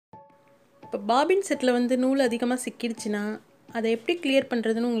இப்போ bobbin settle வந்து நூல் அதிகமாக சிக்கிடுச்சுன்னா அதை எப்படி கிளியர்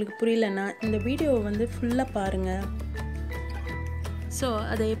பண்ணுறதுன்னு உங்களுக்கு புரியலன்னா இந்த வீடியோவை வந்து ஃபுல்லாக பாருங்கள். ஸோ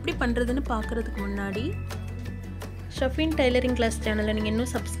அதை எப்படி பண்ணுறதுன்னு பார்க்குறதுக்கு முன்னாடி ஷஃபின் டைலரிங் கிளாஸ் சேனலை நீங்கள்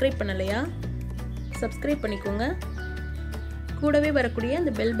இன்னும் சப்ஸ்கிரைப் பண்ணலையா? சப்ஸ்கிரைப் பண்ணிக்கோங்க. கூடவே வரக்கூடிய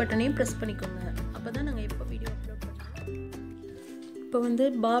அந்த பெல் பட்டனையும் ப்ரெஸ் பண்ணிக்கோங்க. அப்போ தான் நாங்கள் எப்போ வீடியோ அப்லோட் பண்ணுவோம். இப்போ வந்து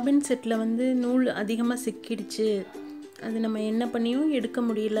பாபின் செட்டில் வந்து நூல் அதிகமாக சிக்கிடுச்சு, அது நம்ம என்ன பண்ணியும் எடுக்க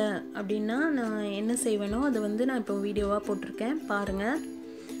முடியல அப்படின்னா நான் என்ன செய்வேனோ அதை வந்து நான் இப்போ வீடியோவாக போட்டிருக்கேன் பாருங்கள்.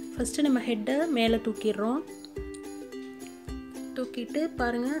 ஃபஸ்ட்டு நம்ம ஹெட்டை மேலே தூக்கிட்டு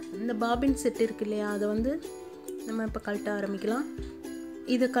பாருங்கள், இந்த பாபின் செட் இருக்கு இல்லையா, அதை வந்து நம்ம இப்போ கழட்ட ஆரம்பிக்கலாம்.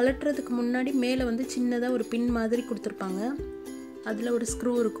 இதை கழட்டுறதுக்கு முன்னாடி மேலே வந்து சின்னதாக ஒரு பின் மாதிரி கொடுத்துருப்பாங்க, அதில் ஒரு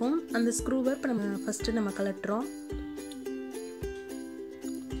ஸ்க்ரூ இருக்கும். அந்த ஸ்க்ரூவை இப்போ நம்ம ஃபஸ்ட்டு கழட்டுறோம்.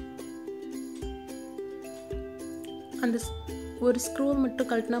 அந்த ஒரு ஸ்க்ரூவை மட்டும்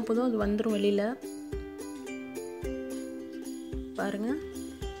கழட்டினா போதும், அது வந்துடும் வெளியில். பாருங்கள்,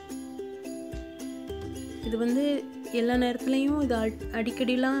 இது வந்து எல்லா நேரத்துலையும் இது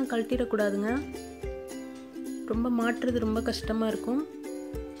அடிக்கடிலாம் கழட்டிடக்கூடாதுங்க. ரொம்ப மாட்டுறது ரொம்ப கஷ்டமாக இருக்கும்.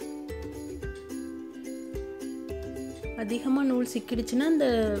 அதிகமாக நூல் சிக்கிடுச்சுன்னா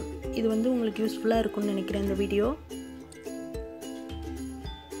இது வந்து உங்களுக்கு யூஸ்ஃபுல்லாக இருக்கும்னு நினைக்கிறேன் இந்த வீடியோ.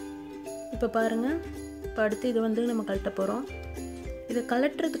 இப்போ பாருங்கள், இப்போ அடுத்து இதை வந்து நம்ம கழட்ட போகிறோம். இதை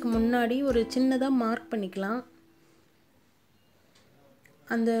கழட்டுறதுக்கு முன்னாடி ஒரு சின்னதாக மார்க் பண்ணிக்கலாம்.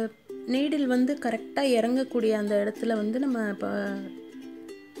 அந்த நீடில் வந்து கரெக்டாக இறங்கக்கூடிய அந்த இடத்துல வந்து நம்ம இப்போ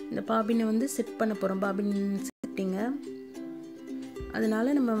இந்த பாபினை வந்து செட் பண்ண போகிறோம், பாபின் செட்டிங்க.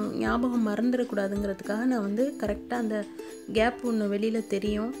 அதனால் நம்ம ஞாபகம் மறந்துடக்கூடாதுங்கிறதுக்காக நான் வந்து கரெக்டாக அந்த கேப் ஒன்று வெளியில்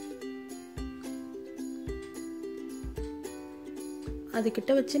தெரியும்,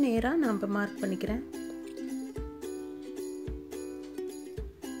 அதுக்கிட்ட வச்சு நேராக நான் இப்போ மார்க் பண்ணிக்கிறேன்.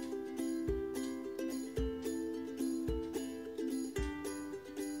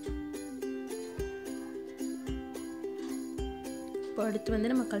 இப்போ அடுத்து வந்து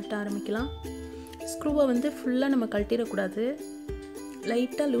நம்ம கழட்ட ஆரம்பிக்கலாம். ஸ்க்ரூவை வந்து ஃபுல்லாக நம்ம கழட்டிடக்கூடாது,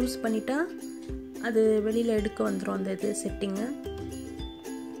 லைட்டாக லூஸ் பண்ணிட்டா அது வெளியில் எடுக்க வந்துடும் அந்த இது செட்டிங்கு.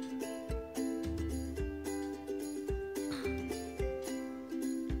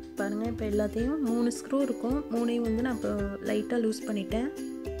 பாருங்கள், இப்போ எல்லாத்தையும் 3 ஸ்க்ரூ இருக்கும், 3ஐயும் வந்து நான் இப்போ லைட்டாக லூஸ் பண்ணிட்டேன்.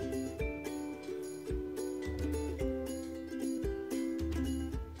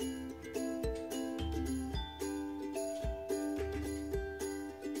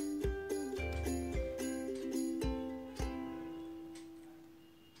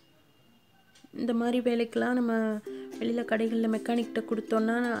 இந்த மாதிரி வேலைக்கெலாம் நம்ம வெளியில் கடைகளில் மெக்கானிக்கிட்ட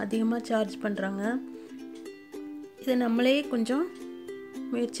கொடுத்தோன்னா அதிகமாக சார்ஜ் பண்ணுறாங்க. இதை நம்மளே கொஞ்சம்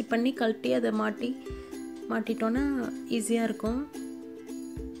முயற்சி பண்ணி கழட்டி அதை மாட்டிட்டோன்னா ஈஸியாக இருக்கும்.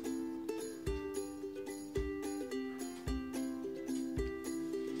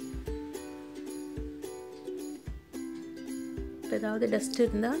 இப்போ ஏதாவது டஸ்ட்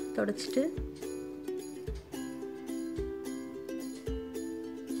இருந்தால் தொடச்சிட்டு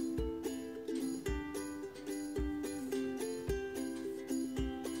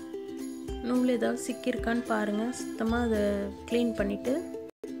நூல் ஏதாவது சிக்கியிருக்கான்னு பாருங்கள், சுத்தமாக அதை க்ளீன் பண்ணிவிட்டு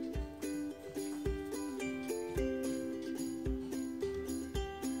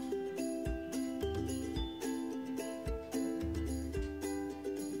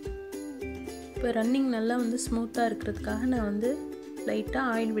இப்போ ரன்னிங் நல்லா வந்து ஸ்மூத்தாக இருக்கிறதுக்காக நான் வந்து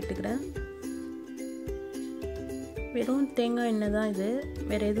லைட்டாக ஆயில் விட்டுக்கிறேன். வெறும் தேங்காய் எண்ணெய் தான் இது,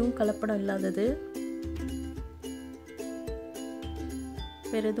 வேறு எதுவும் கலப்படம் இல்லாதது,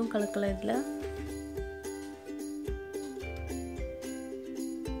 வேறு எதுவும் கலக்கலை இதில்.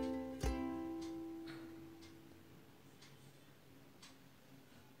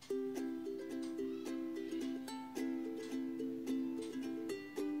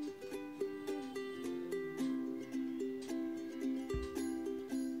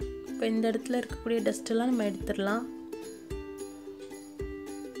 இப்போ இந்த இடத்துல இருக்கக்கூடிய டஸ்ட்டெல்லாம் நம்ம எடுத்துடலாம்.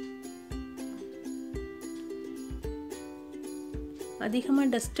 அதிகமாக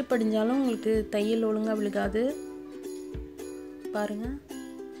டஸ்ட்டு படிஞ்சாலும் உங்களுக்கு தையல் ஒழுங்காக விழுகாது. பாருங்கள்,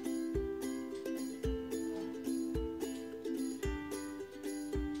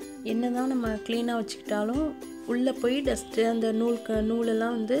 என்னதான் நம்ம க்ளீனாக வச்சுக்கிட்டாலும் உள்ளே போய் டஸ்ட்டு அந்த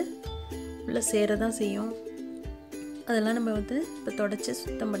நூலெல்லாம் வந்து உள்ளே சேர தான் செய்யும். அதெல்லாம் நம்ம வந்து இப்போ தொடச்சி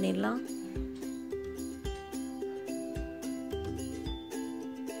சுத்தம் பண்ணிடலாம்.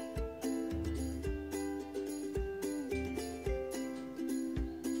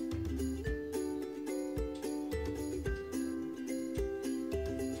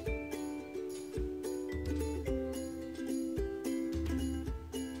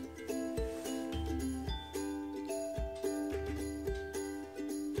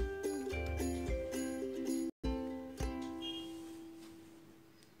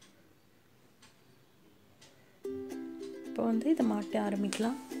 வந்து இதை மாட்ட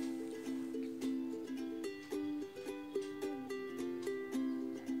ஆரம்பிக்கலாம்.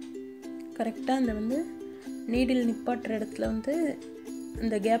 கரெக்டாக அந்த வந்து நீடில் நிப்பாட்டுற இடத்துல வந்து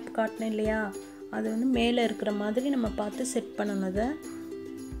அந்த கேப் காட்டினேன் இல்லையா, அது வந்து மேலே இருக்கிற மாதிரி நம்ம பார்த்து செட் பண்ணணும். அதை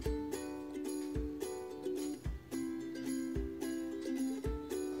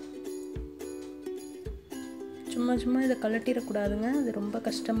சும்மா இதை கழட்டிடக்கூடாதுங்க. அது ரொம்ப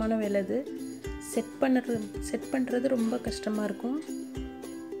கஷ்டமான வேலை. இது செட் பண்ணுறது ரொம்ப கஷ்டமாக இருக்கும்.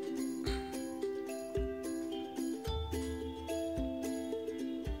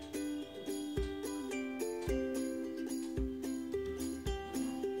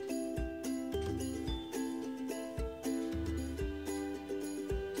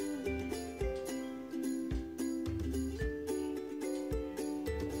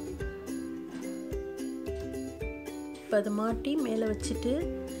 இப்போ அதை மாட்டி மேலே வச்சுட்டு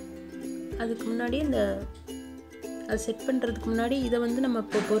அதுக்கு முன்னாடி அது செட் பண்ணுறதுக்கு முன்னாடி இதை வந்து நம்ம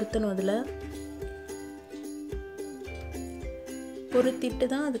இப்போ பொருத்தணும். அதில் பொருத்திட்டு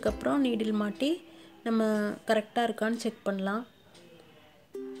தான் அதுக்கப்புறம் நீடில் மாட்டி நம்ம கரெக்டாக இருக்கான்னு செக் பண்ணலாம்.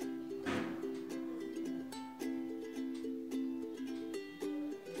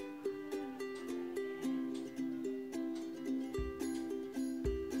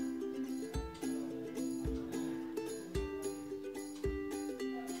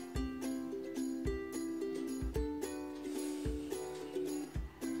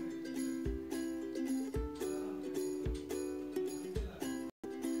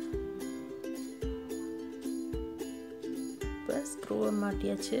 ஸ்க்ரூவை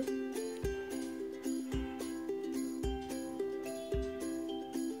மாட்டியாச்சு.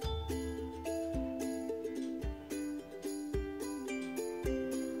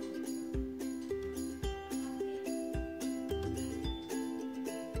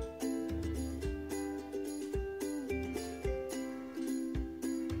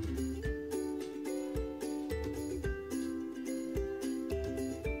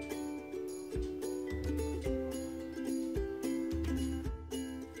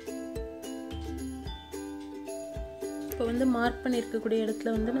 இப்போ வந்து மார்க் பண்ணியிருக்கக்கூடிய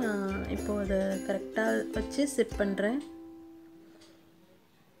இடத்துல வந்து நான் இப்போ அதை கரெக்டாக வச்சு செட் பண்ணுறேன்.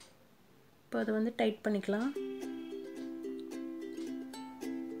 இப்போ அதை வந்து டைட் பண்ணிக்கலாம்.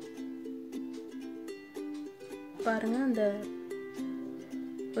 பாருங்கள், அந்த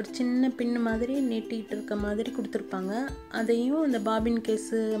ஒரு சின்ன பின்னு மாதிரி நீட்டிகிட்டு இருக்க மாதிரி கொடுத்துருப்பாங்க. அதையும் அந்த பாபின்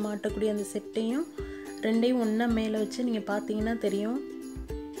கேஸு மாட்டக்கூடிய அந்த செட்டையும் ரெண்டையும் ஒன்றா மேலே வச்சு நீங்கள் பார்த்தீங்கன்னா தெரியும்.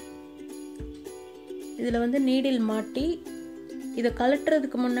 இதில் வந்து நீடில் மாட்டி இதை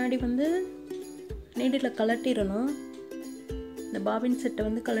கலட்டுறதுக்கு முன்னாடி வந்து நீடில் கலட்டிடணும். இந்த பாபின் செட்டை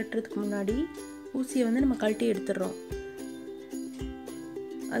வந்து கலட்டுறதுக்கு முன்னாடி ஊசியை வந்து நம்ம கழட்டி எடுத்துடுறோம்.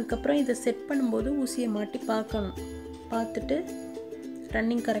 அதுக்கப்புறம் இதை செட் பண்ணும்போது ஊசியை மாட்டி பார்க்கணும். பார்த்துட்டு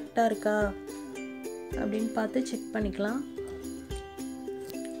ரன்னிங் கரெக்டாக இருக்கா அப்படின்னு பார்த்து செக் பண்ணிக்கலாம்.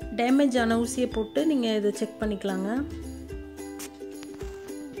 டேமேஜ் ஆன ஊசியை போட்டு நீங்கள் இதை செக் பண்ணிக்கலாங்க.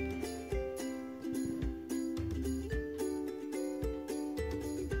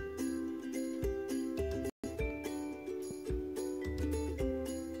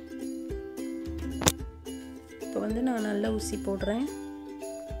 இப்போ வந்து நான் நல்ல ஊசி போடுறேன்.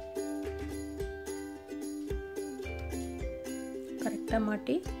 கரெக்டாக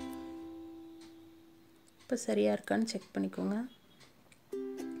மாட்டி இப்போ சரியாக இருக்கான்னு செக் பண்ணிக்கோங்க.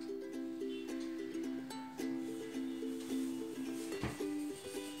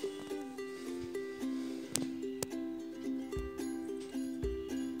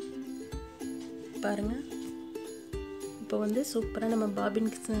 பாருங்கள், இப்போ வந்து சூப்பராக நம்ம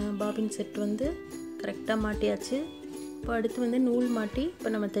பாபின் செட் வந்து கரெக்டாக மாட்டியாச்சு. இப்போ அடுத்து வந்து நூல் மாட்டி இப்போ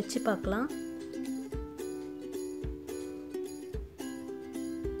நம்ம தைச்சி பார்க்கலாம்.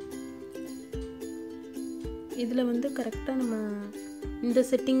 இதில் வந்து கரெக்டாக நம்ம இந்த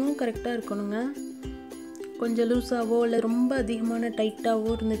செட்டிங்கும் கரெக்டாக இருக்கணுங்க. கொஞ்சம் லூஸாகவோ இல்லை ரொம்ப அதிகமான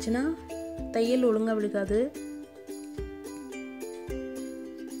டைட்டாகவோ இருந்துச்சுன்னா தையல் ஒழுங்காக விழுகாது.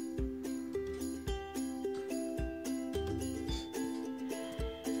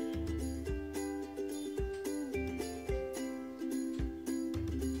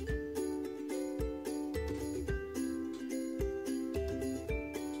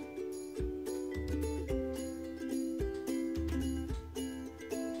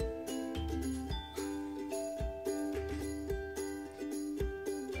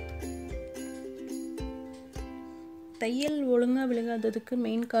 தையல் ஒழுங்காக விழுகாததுக்கு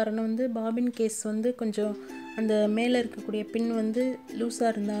மெயின் காரணம் வந்து பாபின் கேஸ் வந்து கொஞ்சம் அந்த மேலே இருக்கக்கூடிய பின் வந்து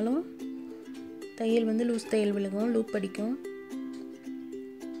லூஸாக இருந்தாலும் தையல் வந்து லூஸ் தையல் விழுகும், லூப் அடிக்கும்.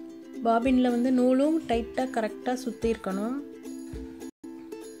 பாபினில் வந்து நூலும் டைட்டாக கரெக்டாக சுற்றி இருக்கணும்.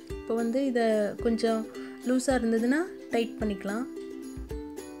 இப்போ வந்து இதை கொஞ்சம் லூஸாக இருந்ததுன்னா டைட் பண்ணிக்கலாம்.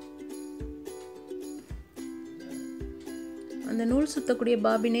 அந்த நூல் சுற்றக்கூடிய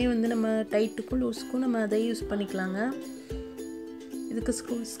பாபினே வந்து நம்ம டைட்டுக்கும் லூஸுக்கும் நம்ம அதை யூஸ் பண்ணிக்கலாங்க. இதுக்கு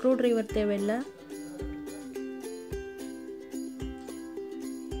ஸ்க்ரூ ட்ரைவர் தேவையில்லை.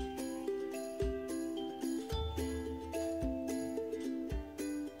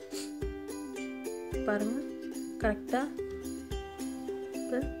 பாருங்கள், கரெக்டாக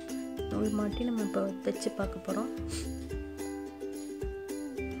இப்போ நூல் மாட்டி நம்ம இப்போ தைச்சு பார்க்க போகிறோம்.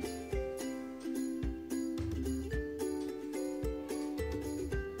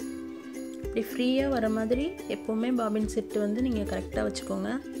 இப்படி ஃப்ரீயாக வர மாதிரி எப்போவுமே பாபின் செட்டு வந்து நீங்கள் கரெக்டாக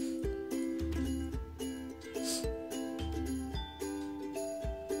வச்சுக்கோங்க.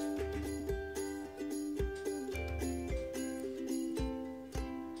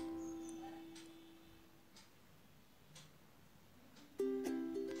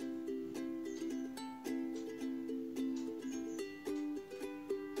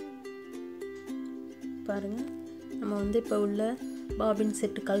 பாருங்கள், நம்ம வந்து இப்போ உள்ள பாபின்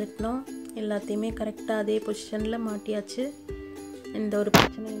செட்டு கழட்டினோம். எல்லாத்தையுமே கரெக்டாக அதே பொசிஷனில் மாட்டியாச்சு. எந்த ஒரு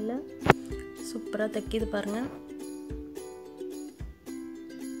பிரச்சனையும் இல்லை. சூப்பராக தைக்கிது பாருங்கள்.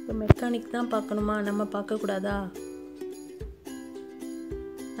 இப்போ மெக்கானிக் தான் பார்க்கணுமா, நம்ம பார்க்கக்கூடாதா?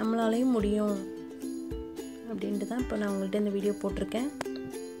 நம்மளாலையும் முடியும் அப்படின்ட்டு தான் இப்போ நான் உங்கள்கிட்ட இந்த வீடியோ போட்டிருக்கேன்.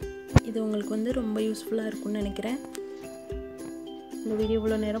 இது உங்களுக்கு வந்து ரொம்ப யூஸ்ஃபுல்லாக இருக்கும்னு நினைக்கிறேன். இந்த வீடியோ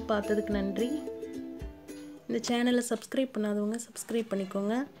இவ்வளோ நேரம் பார்த்ததுக்கு நன்றி. இந்த சேனலை சப்ஸ்கிரைப் பண்ணாதவங்க சப்ஸ்கிரைப்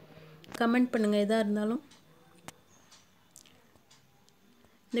பண்ணிக்கோங்க. கமெண்ட் பண்ணுங்கள் எதாக இருந்தாலும்.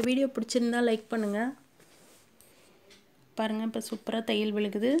 இந்த வீடியோ பிடிச்சிருந்தால் லைக் பண்ணுங்கள். பாருங்கள், இப்போ சூப்பராக தையல்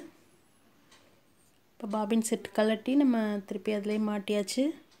விழுகுது. இப்போ பாபின் செட் கழட்டி நம்ம திருப்பி அதிலே மாட்டியாச்சு.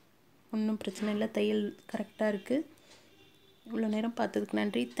 ஒன்றும் பிரச்சனை இல்லை, தையல் கரெக்டாக இருக்குது. இவ்வளோ நேரம் பார்த்ததுக்கு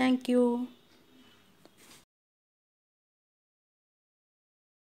நன்றி. தேங்க்யூ.